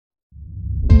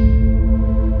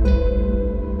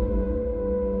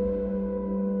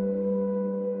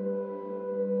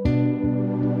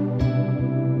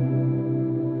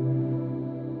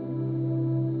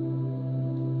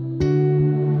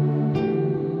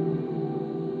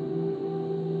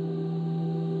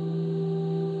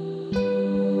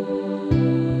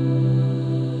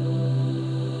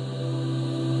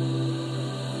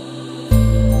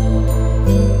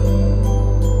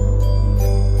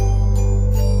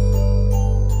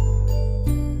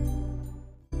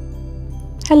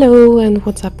Hello and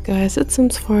what's up guys, it's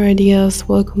Sims4Ideas.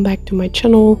 Welcome back to my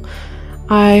channel.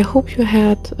 I hope you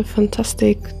had a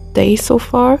fantastic day so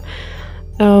far.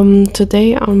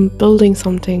 Today I'm building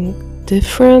something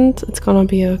different. It's gonna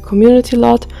be a community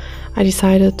lot. I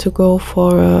decided to go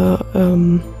for a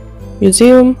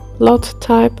museum lot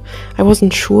type. I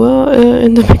wasn't sure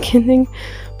in the beginning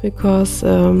because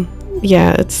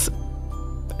yeah, it's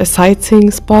a sightseeing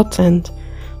spot and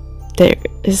there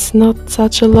is not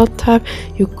such a lot type.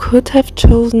 You could have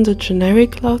chosen the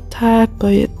generic lot type,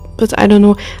 but I don't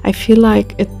know, I feel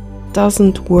like it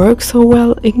doesn't work so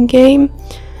well in game.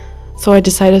 So I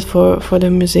decided for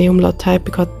the museum lot type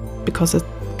because it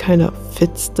kind of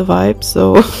fits the vibe.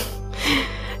 So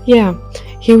yeah,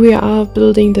 here we are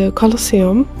building the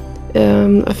Colosseum,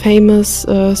 a famous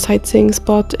sightseeing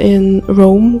spot in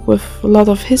Rome with a lot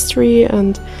of history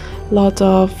and a lot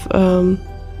of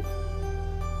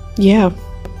yeah,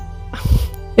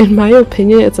 in my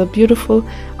opinion it's a beautiful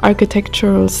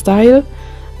architectural style,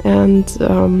 and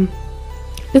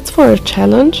it's for a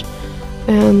challenge,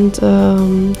 and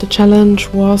the challenge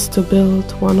was to build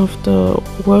one of the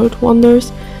world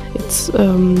wonders. It's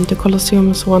the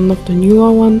Colosseum is one of the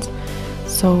newer ones,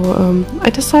 so I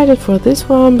decided for this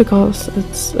one because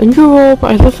it's in Europe.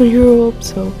 I live in Europe,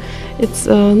 so it's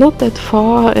not that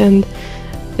far and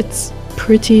it's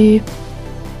pretty,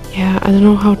 yeah, I don't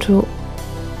know how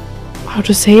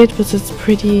to say it, but it's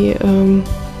pretty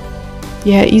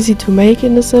yeah, easy to make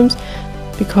in The Sims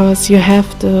because you have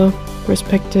the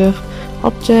respective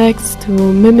objects to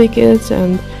mimic it,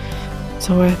 and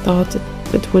so I thought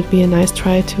it would be a nice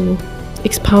try to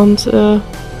expand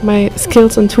my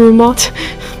skills in tool mod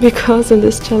because in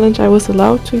this challenge I was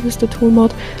allowed to use the tool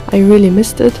mod. I really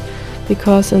missed it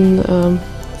because in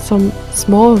some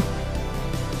small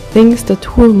things, the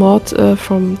tool mod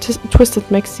from Twisted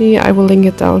Maxi, I will link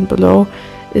it down below,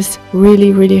 is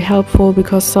really helpful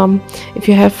because if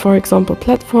you have, for example,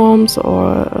 platforms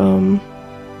or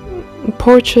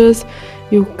porches,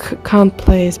 you can't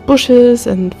place bushes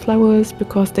and flowers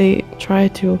because they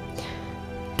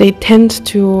tend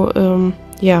to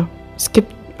yeah, skip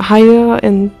higher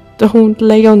and don't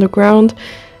lay on the ground.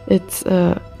 It's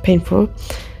painful.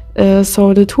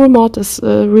 So the tool mod is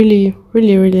really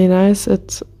nice.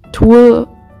 It's tool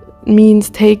means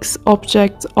takes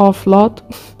objects off lot.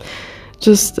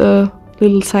 Just a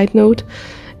little side note,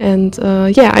 and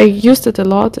yeah, I used it a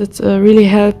lot. It's really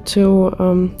helped to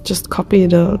just copy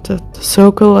the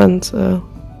circle and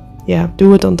yeah,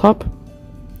 do it on top.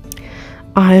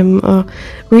 I'm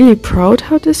really proud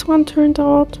how this one turned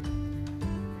out.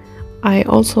 I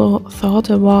also thought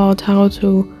about how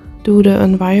to do the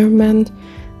environment.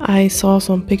 I saw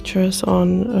some pictures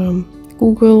on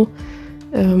Google,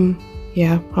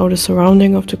 yeah, how the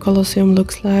surrounding of the Colosseum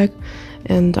looks like,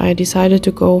 and I decided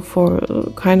to go for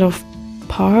a kind of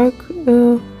park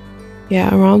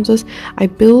yeah, around this. I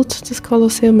built this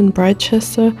Colosseum in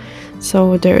Britechester,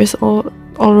 so there is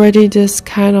already this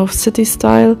kind of city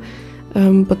style,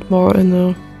 but more in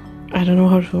a, I don't know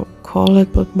how to call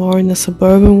it, but more in a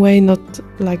suburban way, not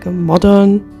like a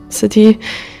modern city.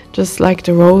 Just like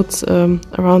the roads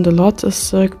around the lot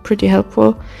is pretty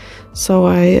helpful. So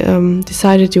I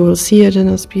decided, you will see it in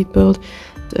a speed build,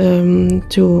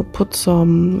 to put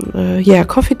some yeah,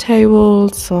 coffee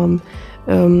tables, some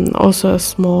also a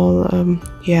small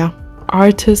yeah,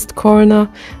 artist corner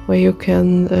where you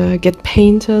can get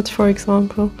painted, for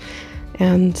example.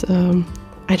 And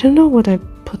I don't know what I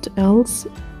put else.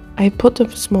 I put a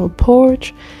small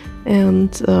porch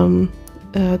and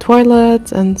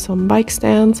toilets and some bike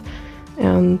stands,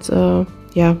 and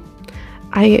yeah,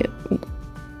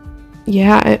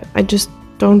 I just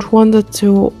don't want it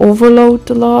to overload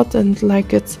the lot and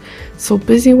like it's so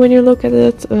busy when you look at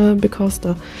it, because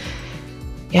the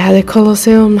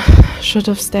Colosseum should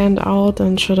have stand out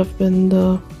and should have been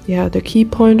the key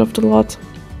point of the lot.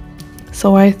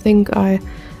 So I think I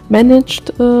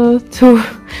managed to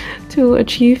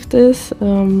achieve this.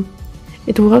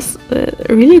 It was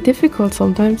really difficult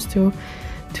sometimes to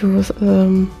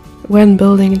when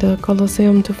building the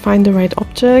Colosseum to find the right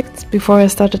objects. Before I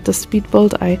started the speed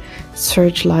build, I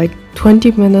searched like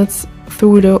 20 minutes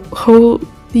through the whole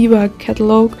debug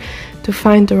catalog to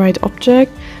find the right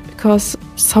object, because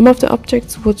some of the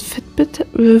objects would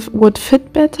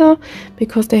fit better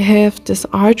because they have this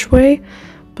archway,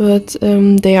 but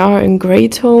they are in gray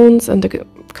tones and the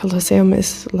Colosseum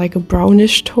is like a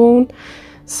brownish tone.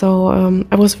 So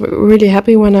I was really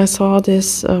happy when I saw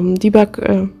this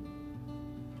debug.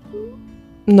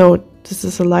 No, this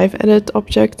is a live edit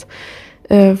object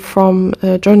from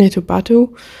Journey to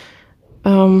Batuu.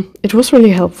 It was really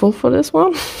helpful for this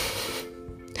one.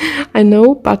 I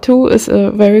know Batuu is a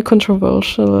very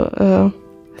controversial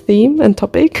theme and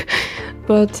topic,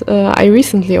 but I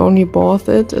recently only bought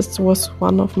it. It was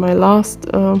one of my last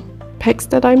packs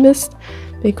that I missed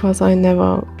because I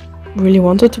never really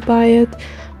wanted to buy it,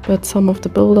 but some of the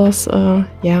builders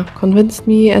convinced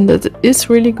me, and it is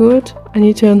really good. I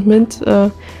need to admit,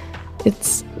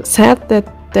 it's sad that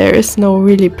there is no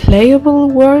really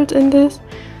playable world in this,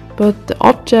 but the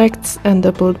objects and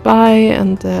the build by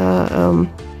and the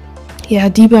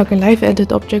debug and live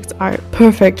edit objects are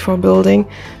perfect for building,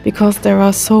 because there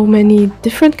are so many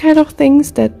different kind of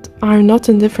things that are not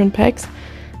in different packs,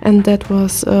 and that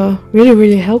was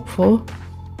really helpful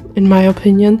in my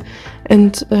opinion.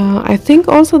 And I think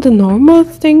also the normal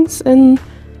things in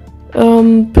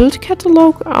build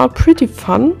catalog are pretty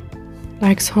fun,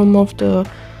 like some of the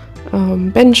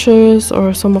benches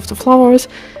or some of the flowers.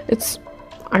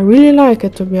 I really like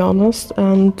it, to be honest,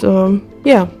 and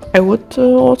I would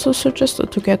also suggest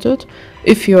it to get it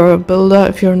if you're a builder.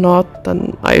 If you're not,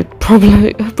 then I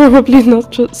probably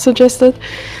not suggest it,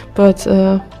 but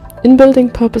in building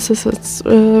purposes it's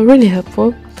really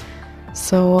helpful.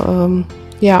 So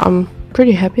I'm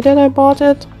pretty happy that I bought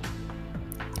it.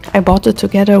 I bought it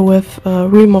together with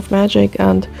Realm of Magic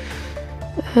and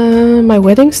my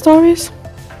wedding stories.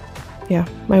 Yeah,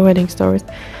 my wedding stories,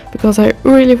 because I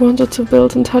really wanted to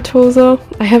build in Tartosa.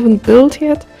 I haven't built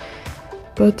yet,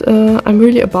 but I'm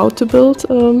really about to build.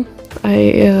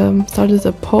 I started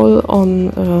a poll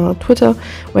on Twitter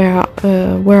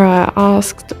where I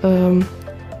asked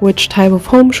which type of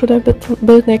home should I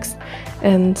build next,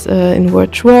 and in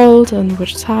which world and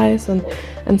which size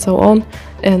and so on.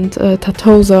 And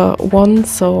Tartosa won,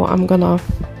 so I'm gonna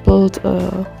build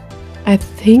I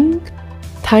think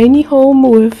tiny home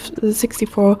with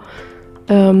 64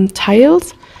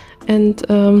 tiles, and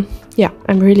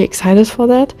I'm really excited for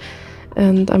that,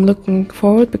 and I'm looking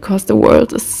forward because the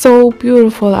world is so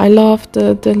beautiful. I love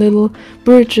the little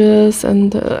bridges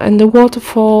and the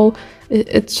waterfall.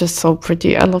 It's just so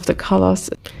pretty. I love the colors,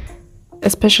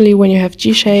 especially when you have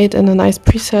G-shade and a nice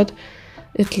preset.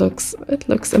 It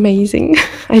looks amazing.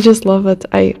 I just love it.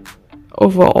 I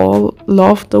overall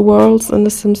love the worlds in The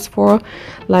Sims 4.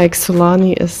 Like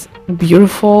Solani is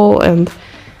beautiful, and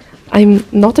I'm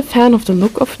not a fan of the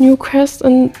look of Newcrest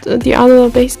and the other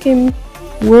base game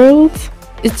worlds.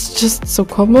 It's just so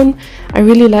common. I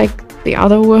really like the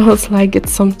other worlds, like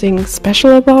it's something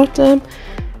special about them.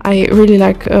 I really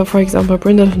like, for example,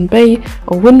 Brindleton Bay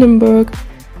or Windenburg.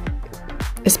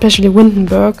 Especially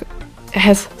Windenburg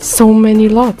has so many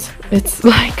lots. It's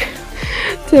like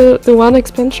the one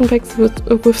expansion pack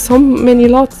with so many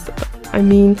lots. I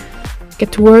mean,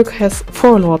 Get to Work has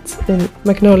 4 lots in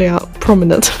Magnolia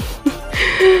Promenade.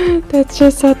 That's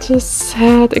just such a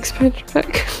sad expansion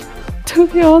pack, to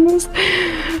be honest.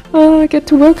 Get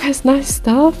to Work has nice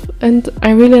stuff, and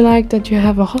I really like that you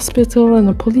have a hospital and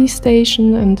a police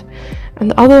station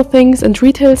and other things and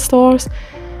retail stores,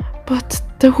 but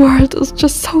the world is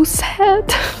just so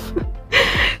sad.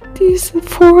 These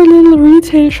 4 little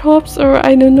retail shops, or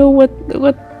I don't know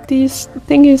what these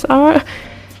thingies are.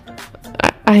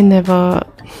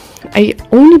 I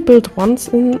only built once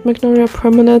in Magnolia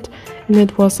Promenade, and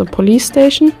it was a police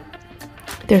station.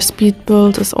 Their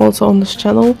Speedbuild is also on this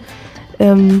channel,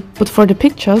 but for the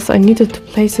pictures I needed to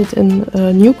place it in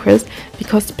Newcrest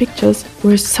because the pictures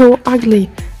were so ugly.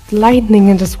 The lighting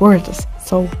in this world is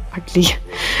so ugly.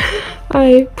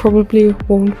 I probably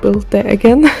won't build there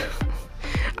again.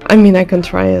 I mean, I can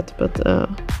try it, but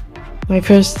my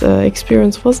first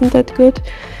experience wasn't that good,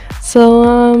 so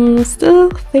I'm still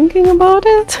thinking about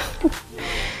it.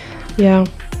 Yeah,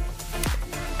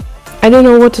 I don't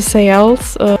know what to say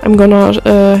else. I'm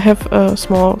gonna have a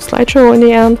small slideshow in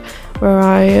the end where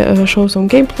I show some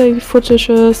gameplay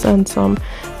footages and some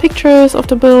pictures of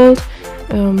the build.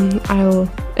 I'll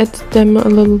edit them a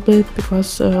little bit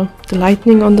because the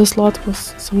lighting on the slot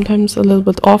was sometimes a little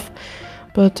bit off,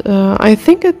 but I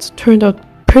think it turned out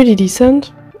pretty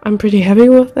decent. I'm pretty happy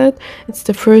with it. It's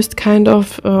the first kind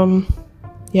of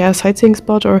sightseeing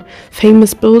spot or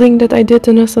famous building that I did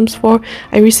in The Sims 4.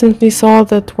 I recently saw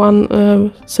that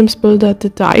one Sims builder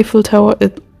did the Eiffel Tower.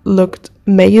 It looked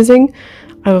amazing.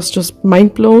 I was just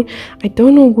mind blown. I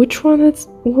don't know which one it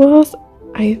was.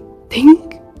 I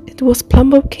think it was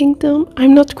Plumber Kingdom.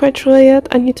 I'm not quite sure yet.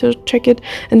 I need to check it,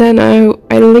 and then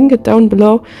I'll link it down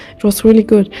below. It was really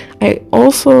good. I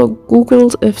also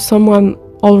googled if someone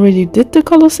already did the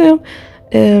Colosseum.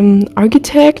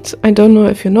 Architect, I don't know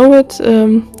if you know it.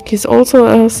 He's also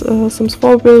a Sims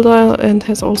 4 builder and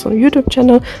has also a YouTube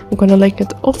channel. I'm gonna link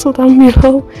it also down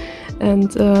below.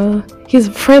 And he's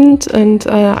a friend, and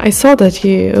I saw that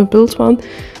he built one,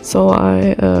 so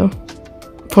I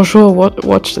for sure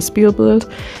watched the Speedbuild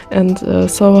and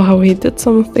saw how he did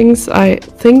some things. I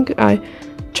think I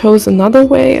chose another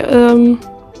way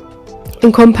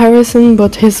in comparison,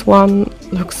 but his one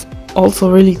looks also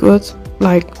really good,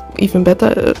 like even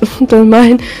better than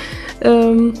mine.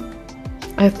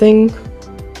 I think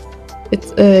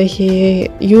he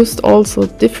used also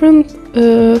different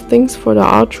things for the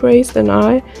archways than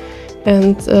I,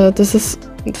 and this is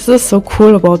so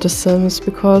cool about The Sims,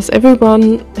 because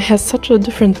everyone has such a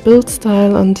different build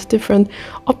style and different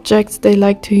objects they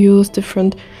like to use,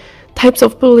 different types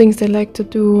of buildings they like to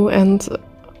do, and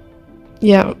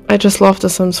yeah, I just love The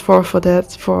Sims 4 for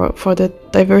that, for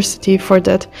that diversity, for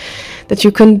that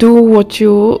you can do what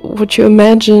you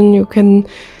imagine, you can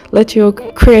let your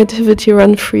creativity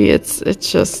run free.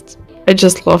 I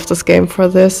just love this game for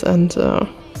this, and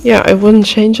yeah, I wouldn't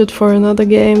change it for another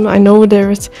game. I know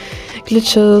there's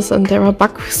glitches and there are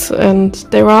bugs and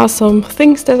there are some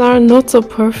things that are not so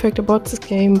perfect about this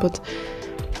game, but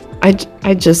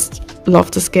I just love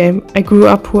this game. I grew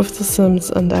up with The Sims,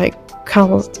 and I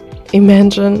can't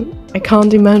imagine,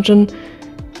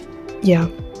 yeah,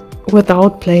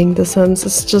 without playing The Sims.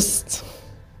 It's just,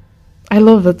 I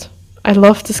love it. I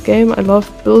love this game. I love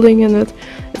building in it.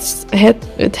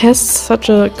 It has such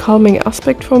a calming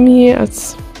aspect for me.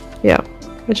 It's, yeah,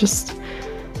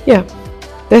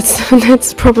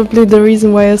 that's probably the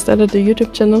reason why I started a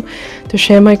YouTube channel, to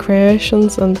share my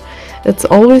creations, and it's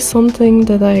always something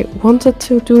that I wanted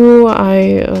to do.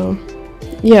 I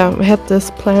had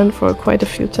this plan for quite a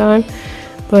few times,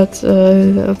 but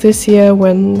this year,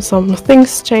 when some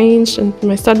things changed and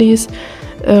my studies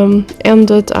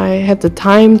ended, I had the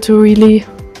time to really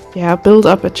build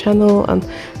up a channel and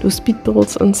do speed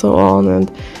builds and so on,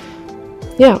 and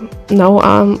yeah, now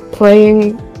I'm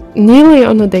playing nearly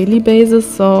on a daily basis,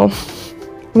 so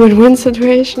win-win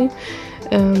situation.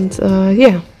 And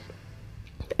yeah,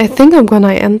 I think I'm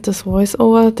gonna end this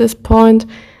voiceover at this point.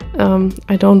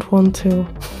 I don't want to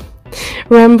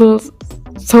ramble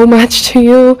so much to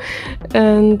you,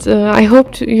 and I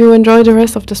hope you enjoy the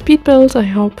rest of the speed build. I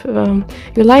hope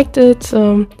you liked it.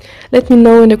 Let me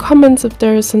know in the comments if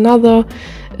there is another.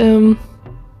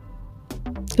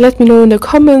 Let me know in the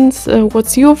comments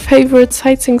what's your favorite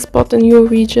sightseeing spot in your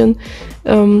region.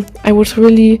 I would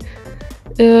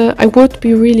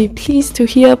be really pleased to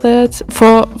hear that.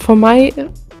 For my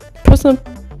personal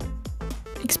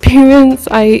experience,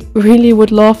 I really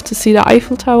would love to see the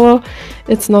Eiffel Tower.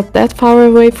 It's not that far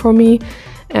away from me,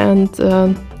 and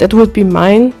that would be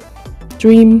my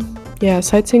dream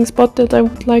sightseeing spot that I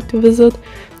would like to visit.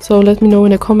 So let me know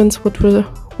in the comments what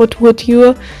would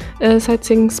your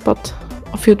sightseeing spot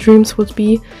of your dreams would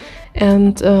be.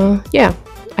 And yeah,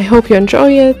 I hope you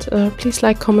enjoy it. Please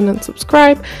like, comment and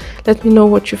subscribe. Let me know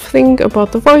what you think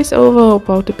about the voiceover,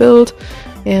 about the build,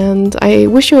 and I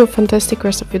wish you a fantastic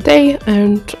rest of your day,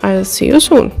 and I'll see you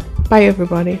soon. Bye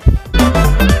everybody.